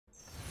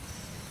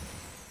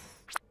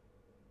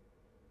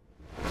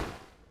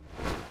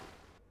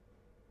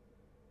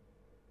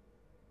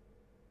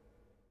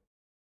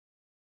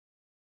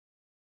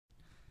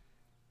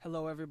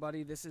Hello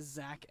everybody, this is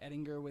Zach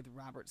Ettinger with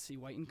Robert C.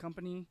 White &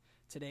 Company.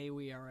 Today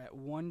we are at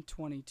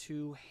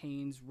 122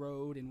 Haynes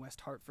Road in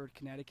West Hartford,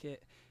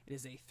 Connecticut. It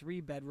is a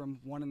 3-bedroom,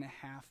 1.5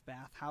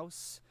 bath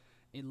house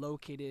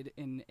located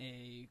in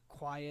a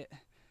quiet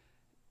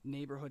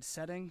neighborhood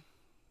setting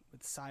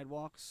with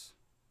sidewalks.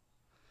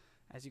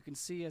 As you can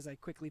see, as I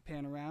quickly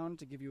pan around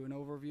to give you an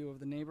overview of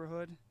the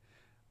neighborhood,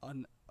 a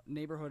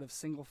neighborhood of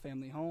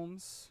single-family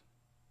homes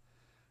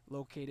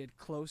located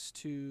close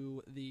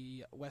to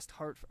the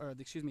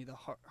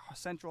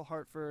Central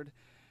Hartford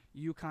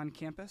Yukon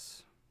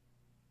campus.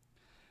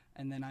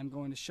 And then I'm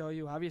going to show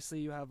you, obviously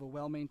you have a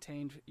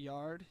well-maintained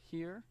yard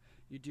here.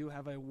 You do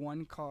have a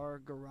 1-car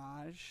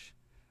garage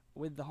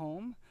with the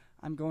home.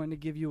 I'm going to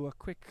give you a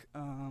quick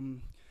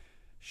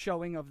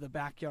showing of the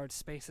backyard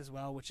space as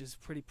well, which is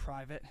pretty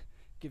private.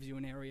 Gives you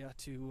an area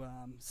to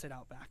sit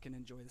out back and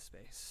enjoy the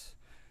space.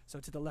 So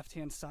to the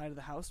left-hand side of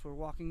the house, we're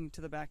walking to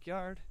the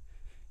backyard.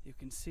 You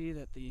can see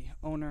that the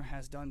owner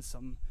has done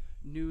some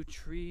new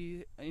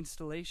tree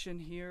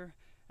installation here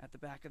at the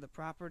back of the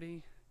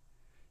property.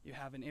 You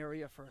have an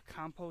area for a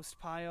compost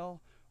pile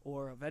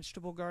or a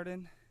vegetable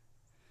garden.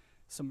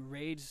 Some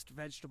raised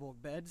vegetable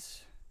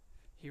beds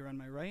here on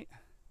my right.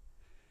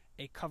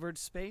 A covered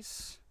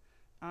space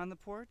on the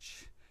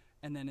porch,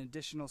 and then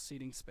additional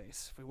seating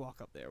space. If we walk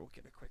up there, we'll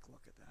get a quick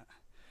look at that.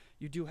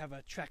 You do have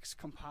a Trex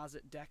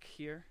composite deck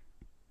here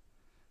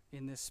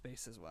in this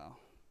space as well.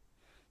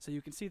 So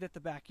you can see that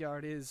the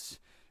backyard is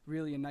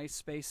really a nice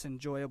space,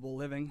 enjoyable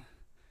living.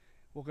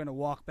 We're going to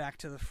walk back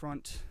to the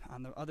front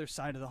on the other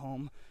side of the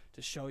home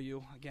to show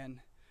you,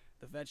 again,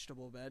 the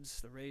vegetable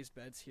beds, the raised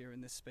beds here in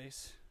this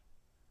space.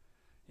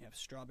 You have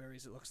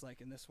strawberries, it looks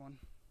like, in this one.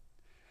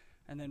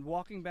 And then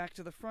walking back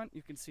to the front,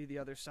 you can see the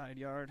other side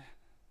yard.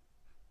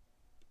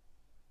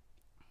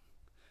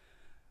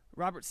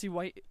 Robert C.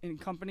 White &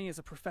 Company is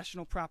a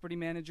professional property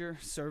manager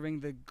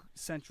serving the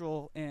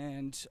central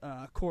and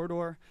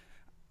corridor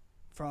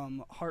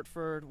from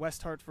Hartford,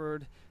 West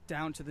Hartford,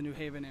 down to the New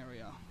Haven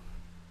area.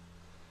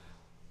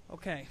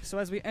 Okay, so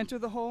as we enter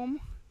the home,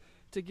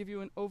 to give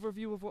you an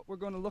overview of what we're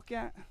going to look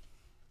at,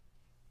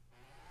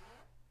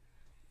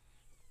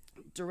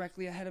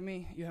 directly ahead of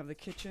me, you have the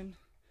kitchen.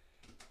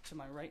 To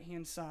my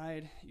right-hand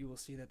side, you will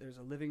see that there's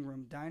a living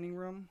room, dining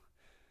room.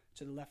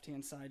 To the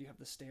left-hand side, you have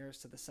the stairs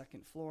to the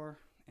second floor,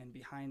 and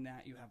behind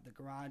that, you have the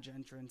garage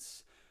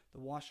entrance, the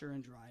washer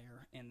and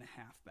dryer, and the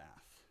half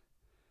bath.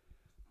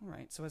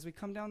 Alright, so as we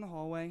come down the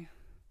hallway,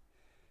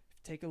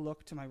 take a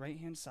look to my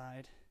right-hand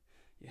side.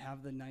 You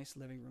have the nice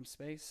living room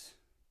space.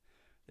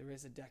 There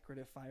is a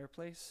decorative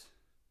fireplace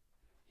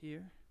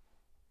here.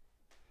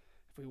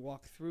 If we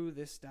walk through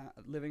this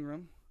living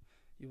room,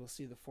 you will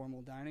see the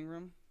formal dining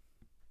room.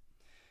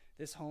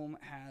 This home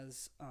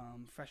has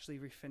freshly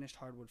refinished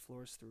hardwood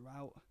floors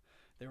throughout.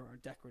 There are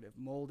decorative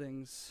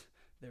moldings.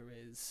 There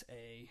is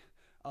a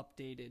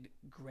updated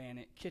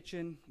granite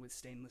kitchen with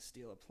stainless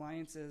steel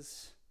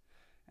appliances.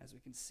 As we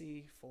can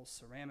see, full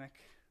ceramic.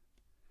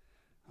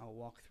 I'll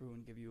walk through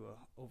and give you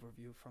an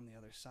overview from the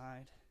other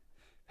side.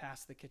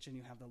 Past the kitchen,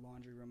 you have the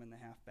laundry room and the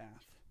half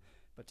bath.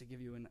 But to give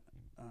you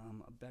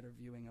a better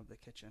viewing of the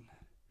kitchen,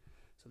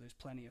 so there's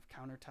plenty of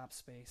countertop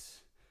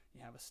space.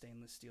 You have a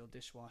stainless steel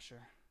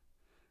dishwasher.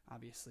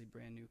 Obviously,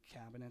 brand new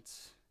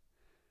cabinets.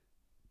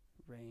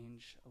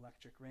 Range,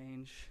 electric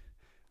range.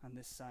 On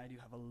this side, you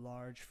have a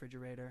large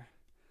refrigerator,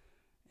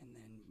 and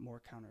then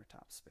more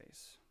countertop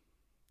space.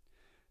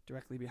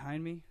 Directly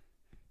behind me,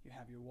 you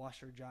have your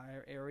washer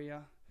dryer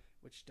area,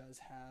 which does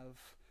have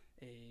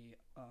a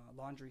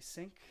laundry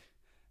sink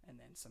and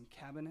then some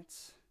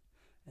cabinets.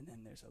 And then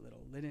there's a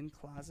little linen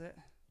closet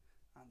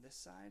on this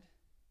side.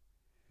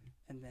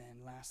 And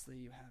then lastly,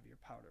 you have your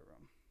powder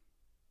room.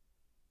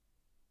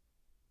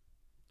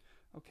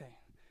 Okay,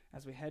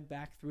 as we head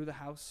back through the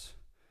house,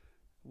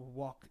 we'll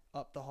walk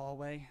up the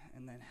hallway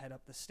and then head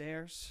up the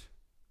stairs.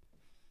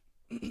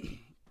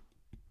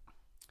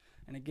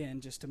 And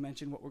again, just to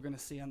mention what we're going to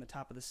see on the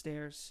top of the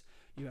stairs,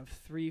 you have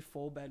 3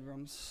 full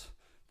bedrooms,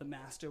 the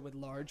master with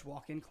large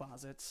walk-in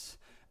closets,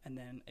 and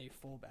then a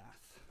full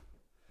bath.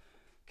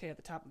 Okay, at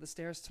the top of the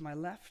stairs to my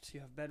left,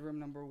 you have bedroom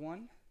number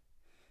 1.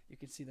 You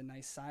can see the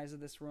nice size of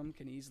this room,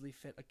 can easily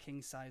fit a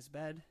king-size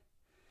bed.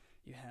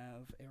 You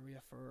have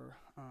area for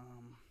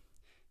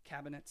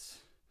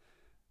cabinets,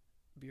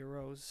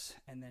 bureaus,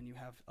 and then you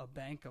have a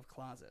bank of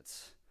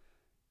closets.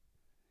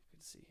 You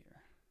can see here.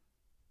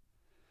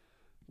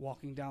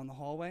 Walking down the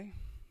hallway,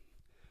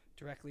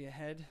 directly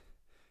ahead,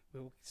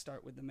 we'll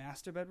start with the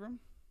master bedroom.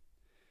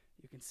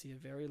 You can see a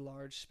very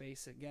large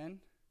space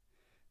again.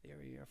 The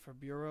area for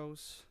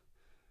bureaus.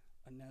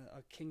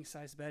 A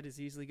king-size bed is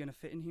easily going to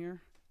fit in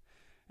here.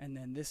 And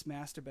then this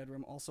master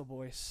bedroom also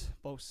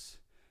boasts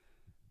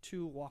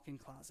 2 walk-in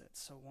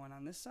closets. So one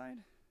on this side,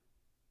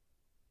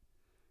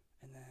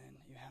 and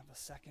then you have a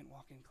second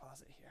walk-in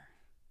closet here.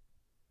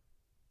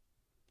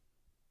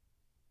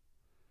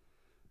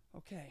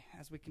 Okay,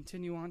 as we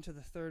continue on to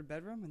the 3rd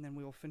bedroom, and then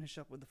we will finish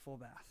up with the full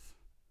bath.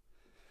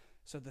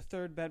 So the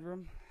 3rd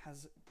bedroom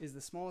is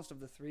the smallest of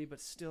the 3, but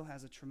still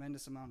has a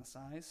tremendous amount of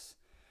size.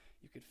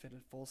 You could fit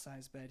a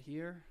full-size bed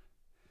here.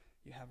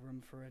 You have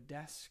room for a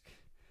desk,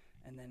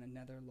 and then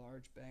another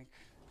large bank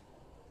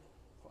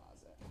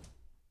closet.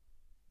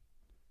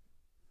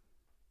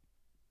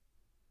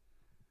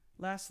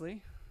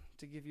 Lastly,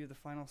 to give you the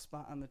final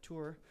spot on the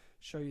tour,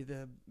 show you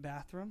the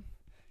bathroom.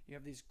 You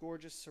have these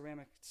gorgeous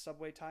ceramic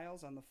subway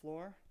tiles on the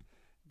floor,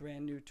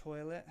 brand new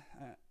toilet,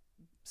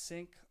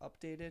 sink,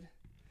 updated,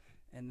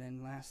 and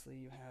then lastly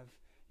you have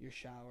your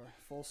shower,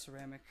 full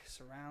ceramic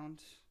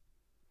surround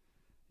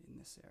in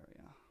this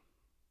area.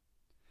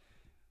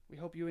 We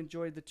hope you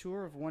enjoyed the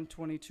tour of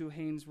 122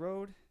 Haynes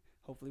Road.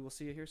 Hopefully we'll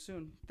see you here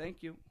soon.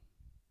 Thank you.